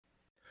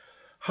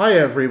Hi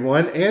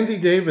everyone, Andy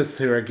Davis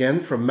here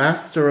again from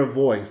Master of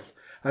Voice,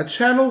 a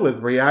channel with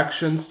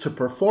reactions to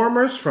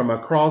performers from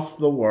across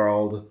the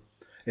world.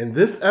 In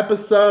this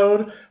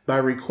episode, by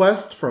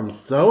request from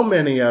so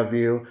many of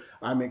you,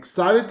 I'm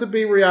excited to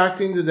be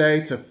reacting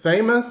today to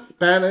famous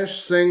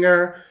Spanish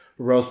singer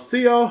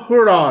Rocío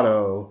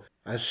Jurado,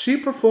 as she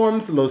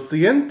performs Lo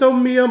Siento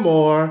Mi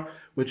Amor,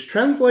 which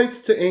translates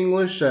to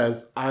English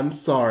as I'm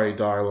sorry,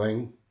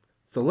 darling.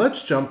 So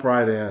let's jump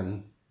right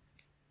in.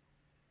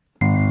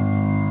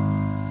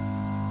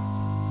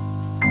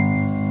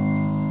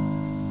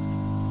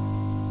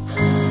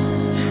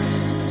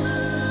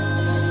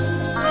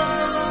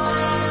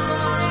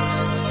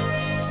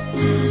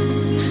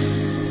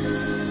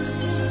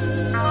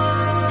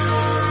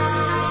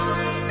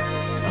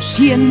 Lo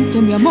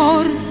siento, mi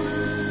amor,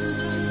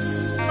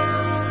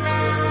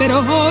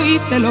 pero hoy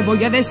te lo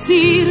voy a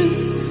decir,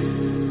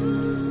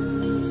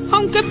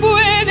 aunque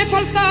puede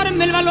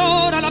faltarme el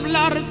valor al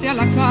hablarte a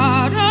la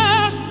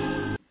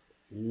cara.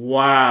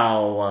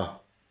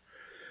 Wow.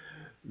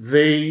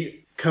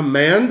 The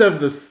command of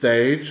the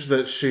stage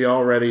that she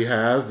already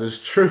has is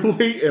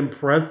truly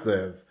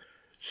impressive.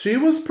 She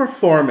was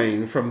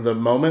performing from the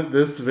moment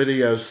this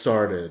video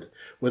started,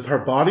 with her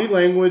body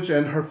language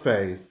and her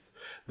face.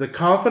 The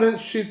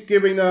confidence she's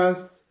giving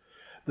us,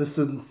 the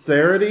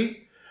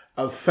sincerity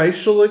of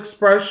facial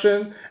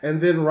expression,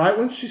 and then right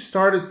when she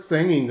started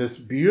singing, this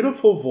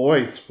beautiful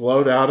voice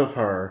flowed out of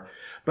her.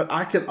 But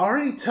I can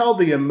already tell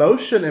the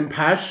emotion and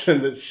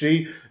passion that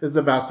she is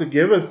about to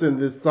give us in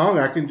this song.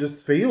 I can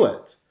just feel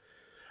it.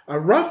 A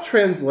rough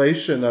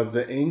translation of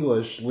the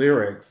English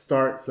lyrics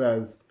starts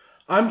as,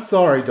 I'm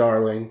sorry,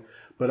 darling,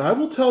 but I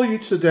will tell you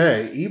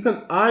today,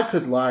 even I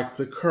could lack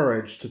the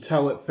courage to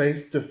tell it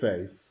face to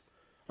face.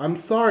 I'm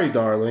sorry,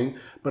 darling,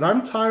 but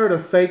I'm tired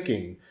of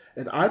faking,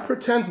 and I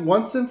pretend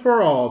once and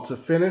for all to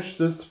finish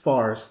this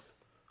farce.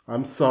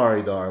 I'm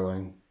sorry,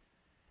 darling.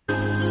 Lo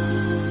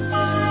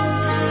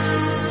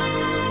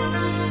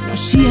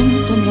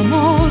siento, mi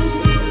amor,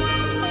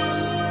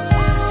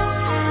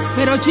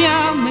 pero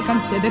ya me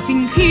cansé de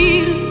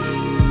fingir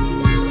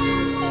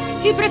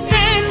y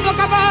pretendo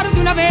acabar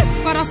de una vez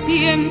para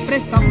siempre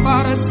esta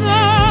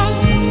farsa.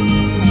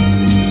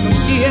 Lo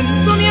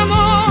siento, mi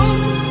amor.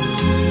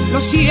 Lo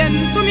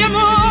siento, mi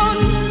amor,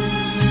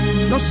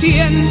 lo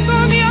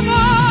siento, mi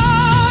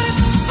amor.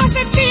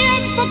 Hace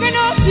tiempo que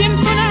no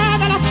siento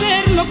nada al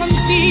hacerlo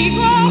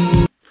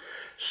contigo.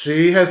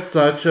 She has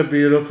such a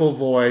beautiful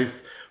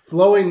voice,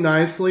 flowing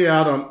nicely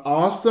out on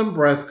awesome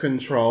breath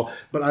control,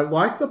 but I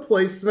like the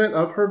placement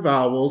of her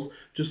vowels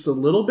just a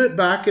little bit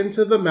back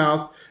into the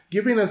mouth,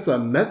 giving us a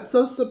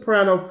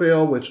mezzo-soprano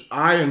feel, which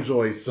I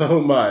enjoy so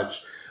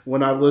much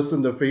when I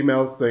listen to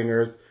female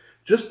singers.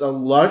 Just a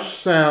lush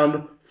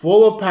sound,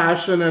 full of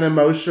passion and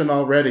emotion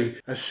already,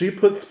 as she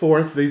puts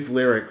forth these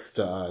lyrics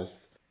to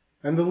us.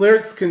 And the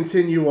lyrics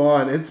continue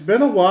on. It's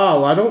been a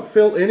while. I don't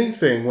feel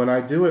anything when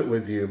I do it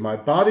with you. My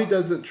body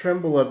doesn't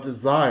tremble of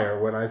desire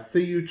when I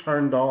see you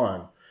turned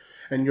on.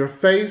 And your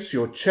face,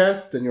 your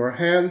chest, and your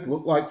hands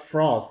look like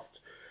frost.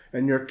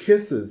 And your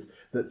kisses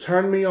that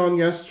turned me on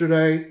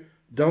yesterday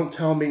don't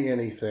tell me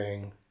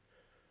anything.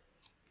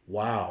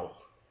 Wow.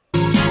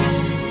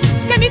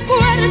 Que mi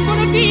cuerpo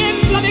no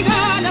tiembla de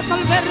ganas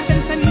al verte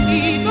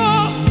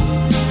encendido,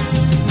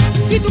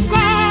 y tu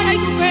cara y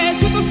tu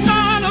pecho y tus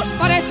manos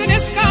parecen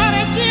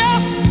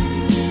escarcha,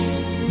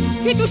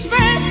 y tus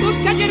besos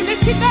que ayer me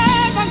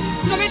excitaban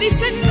no me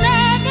dicen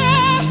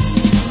nada,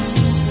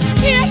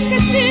 y es que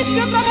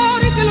existe otro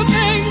amor que lo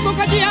tengo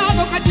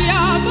callado,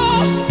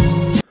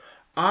 callado.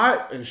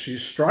 And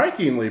she's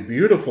strikingly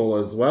beautiful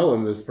as well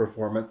in this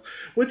performance,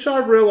 which I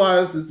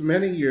realized is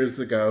many years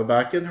ago,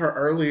 back in her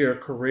earlier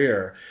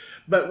career.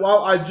 But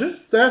while I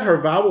just said her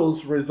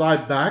vowels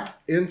reside back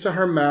into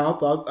her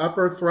mouth, up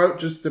her throat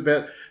just a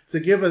bit,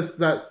 to give us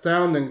that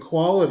sound and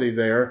quality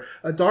there,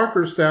 a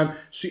darker sound,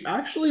 she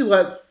actually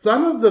lets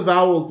some of the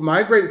vowels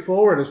migrate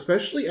forward,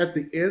 especially at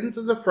the ends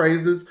of the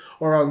phrases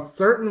or on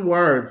certain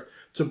words,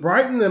 to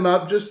brighten them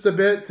up just a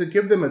bit, to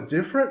give them a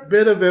different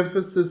bit of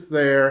emphasis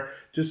there,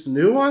 just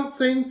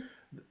nuancing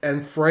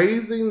and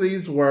phrasing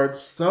these words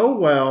so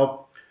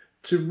well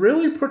to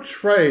really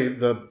portray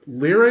the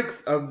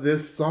lyrics of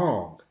this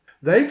song.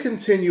 They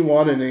continue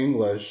on in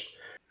English,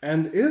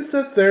 and is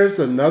that there's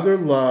another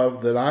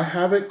love that I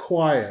have it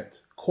quiet,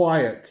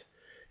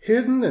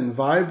 hidden and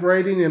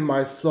vibrating in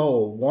my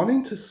soul,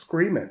 wanting to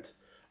scream it.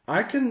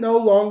 I can no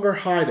longer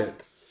hide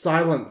it,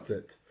 silence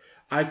it.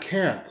 I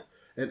can't.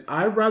 And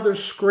I'd rather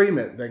scream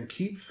it than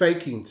keep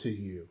faking to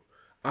you.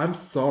 I'm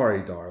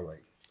sorry, darling.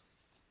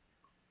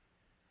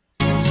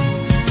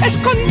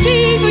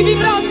 Escondido y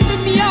vibrando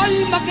en mi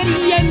alma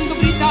queriendo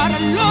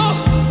gritarlo.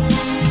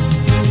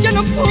 Ya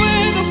no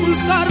puedo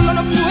ocultarlo,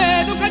 no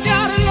puedo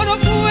callarlo, no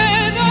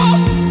puedo.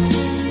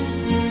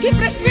 Y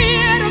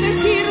prefiero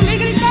decirle y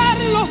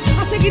gritarlo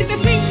a seguirte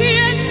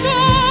fingiendo.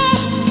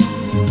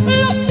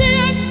 Lo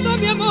siento,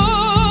 mi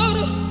amor,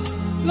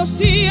 lo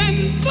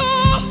siento.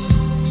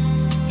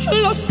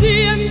 Lo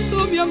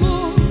siento, mi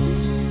amor,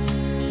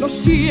 lo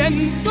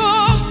siento.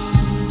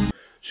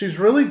 She's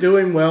really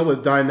doing well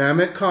with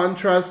dynamic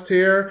contrast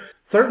here.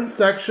 Certain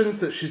sections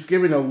that she's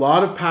giving a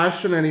lot of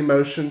passion and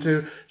emotion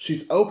to,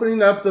 she's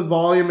opening up the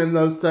volume in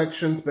those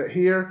sections, but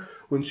here,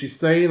 when she's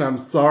saying, "I'm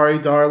sorry,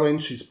 darling,"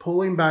 she's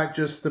pulling back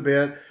just a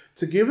bit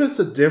to give us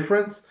a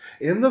difference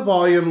in the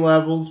volume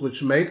levels,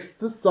 which makes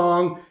the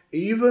song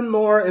even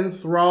more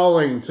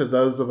enthralling to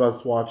those of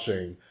us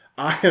watching.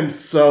 I am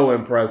so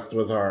impressed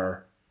with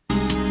her.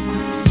 Look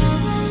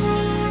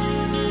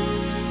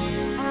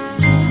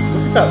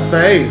at that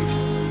face.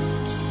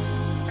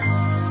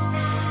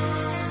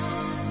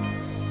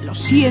 Lo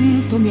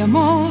siento, mi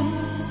amor,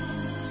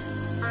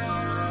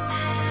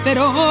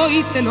 pero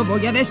hoy te lo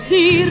voy a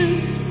decir,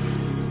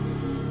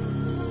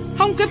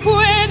 aunque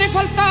puede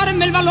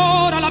faltarme el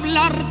valor al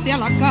hablarte a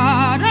la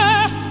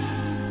cara.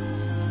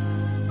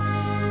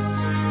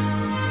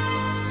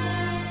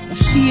 Lo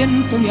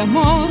siento, mi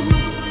amor,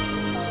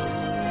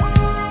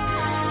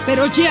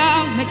 pero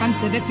ya me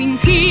cansé de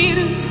fingir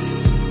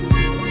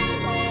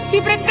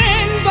y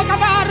pretendo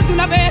acabar de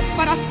una vez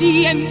para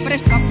siempre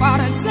esta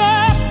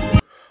farsa.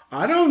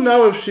 I don't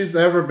know if she's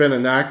ever been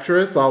an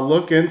actress. I'll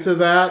look into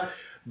that.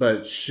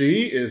 But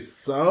she is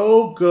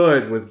so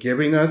good with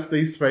giving us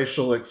these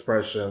facial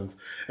expressions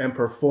and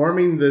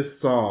performing this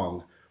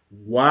song.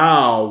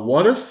 Wow,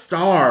 what a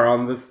star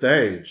on the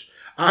stage.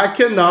 I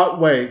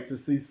cannot wait to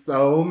see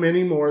so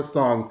many more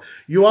songs.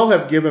 You all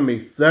have given me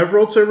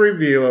several to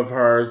review of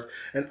hers,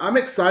 and I'm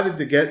excited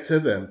to get to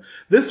them.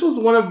 This was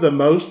one of the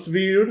most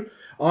viewed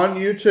on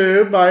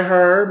YouTube by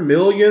her,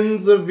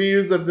 millions of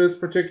views of this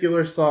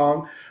particular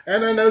song,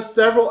 and I know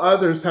several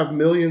others have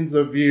millions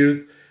of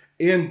views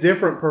in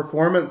different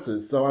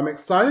performances, so I'm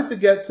excited to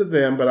get to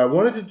them, but I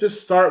wanted to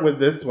just start with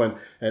this one,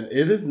 and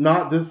it is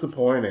not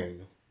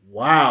disappointing.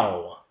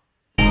 Wow.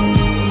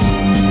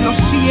 Lo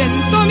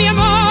siento, mi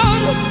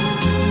amor,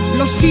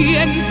 lo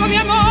siento, mi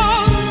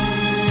amor,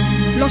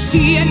 lo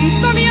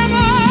siento, mi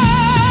amor.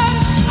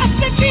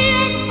 Hace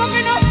tiempo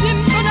que no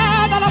siento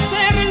nada al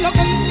hacerlo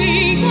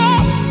contigo,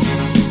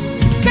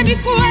 que mi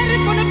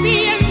cuerpo no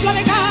tiembla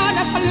de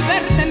ganas al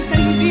verte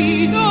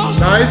encendido.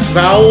 Nice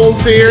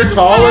vowels here,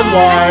 tall and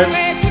wide.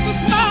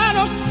 Tus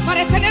manos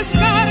parecen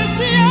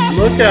escarcha.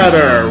 Look at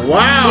her,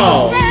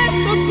 wow. Y tus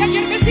besos que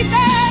ayer me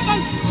citaban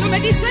no me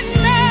dicen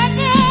nada.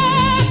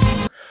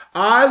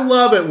 I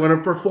love it when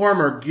a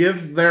performer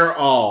gives their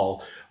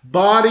all.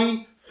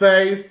 Body,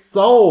 face,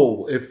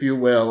 soul, if you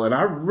will. And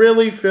I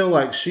really feel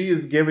like she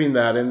is giving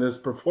that in this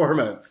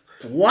performance.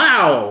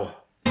 Wow!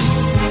 Y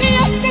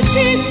es que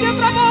existe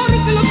otro amor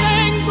que lo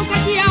tengo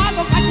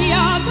callado,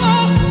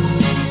 callado,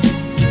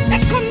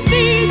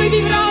 escondido y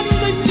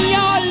vibrando en mi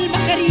alma,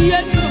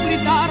 queriendo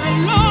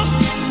gritarlo.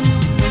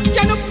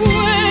 Ya no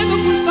puedo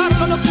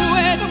ocultarlo, no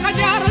puedo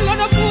callarlo,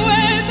 no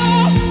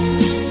puedo.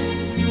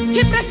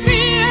 Y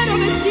prefiero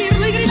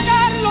decirlo y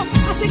gritarlo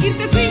a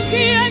seguirte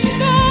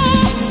fingiendo.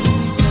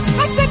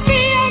 Hace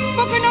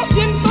tiempo que no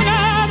siento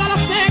nada al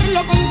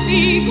hacerlo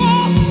contigo,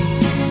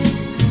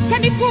 que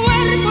mi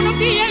cuerpo no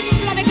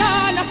tiembla de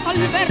ganas al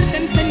verte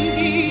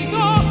encendido.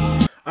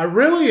 I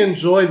really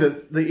enjoy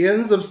the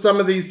ends of some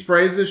of these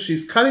phrases.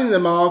 She's cutting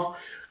them off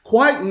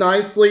quite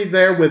nicely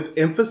there with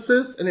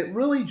emphasis, and it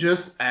really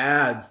just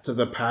adds to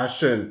the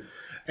passion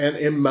and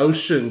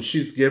emotion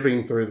she's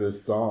giving through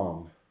this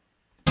song.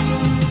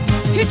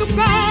 Y tu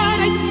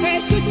cara y tu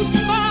pecho y tus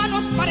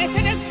manos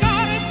parecen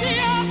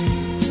escarcha,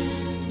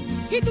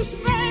 y tus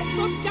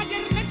besos que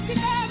ayer me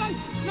excitaban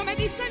no me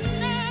dicen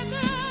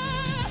nada.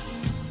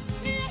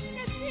 Y es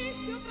que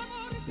existe otro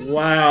amor que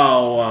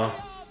Wow.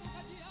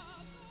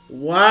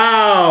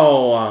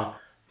 Wow.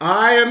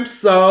 I am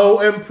so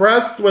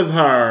impressed with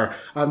her.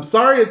 I'm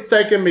sorry it's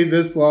taken me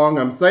this long.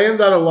 I'm saying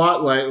that a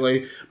lot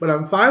lately, but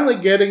I'm finally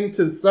getting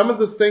to some of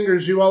the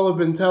singers you all have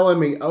been telling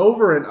me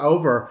over and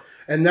over,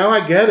 and now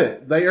I get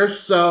it. They are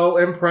so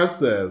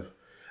impressive.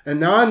 And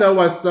now I know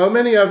why so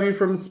many of you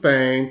from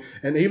Spain,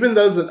 and even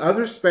those in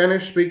other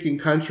Spanish-speaking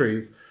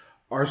countries,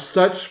 are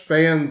such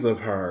fans of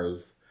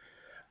hers.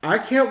 I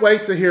can't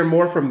wait to hear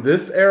more from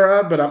this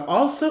era, but I'm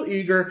also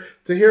eager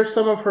to hear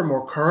some of her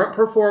more current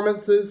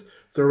performances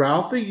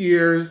throughout the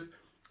years,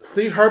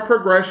 see her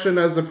progression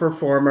as a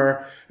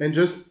performer, and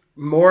just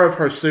more of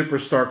her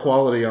superstar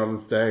quality on the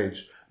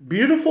stage.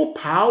 Beautiful,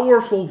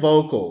 powerful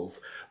vocals,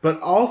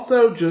 but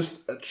also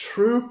just a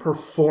true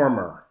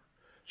performer.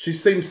 She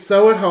seems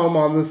so at home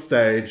on the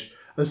stage.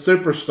 A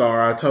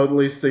superstar, I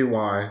totally see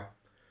why.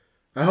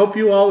 I hope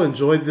you all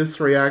enjoyed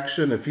this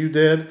reaction. If you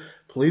did,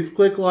 please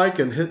click like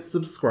and hit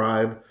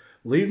subscribe.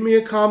 Leave me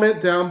a comment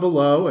down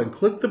below and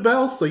click the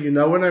bell so you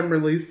know when I'm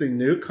releasing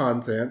new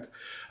content.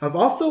 I've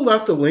also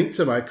left a link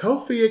to my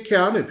Ko-fi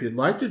account if you'd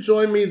like to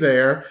join me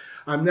there.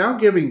 I'm now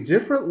giving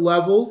different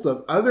levels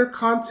of other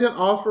content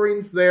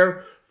offerings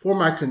there for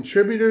my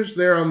contributors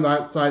there on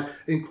that side,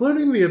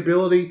 including the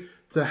ability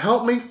to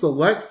help me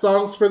select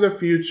songs for the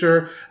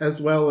future,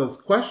 as well as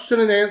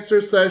question and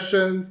answer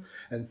sessions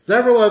and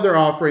several other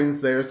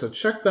offerings there, so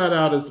check that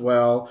out as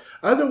well.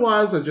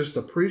 Otherwise, I just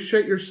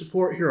appreciate your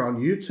support here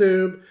on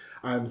YouTube.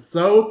 I'm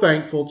so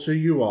thankful to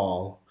you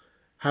all.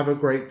 Have a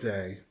great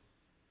day.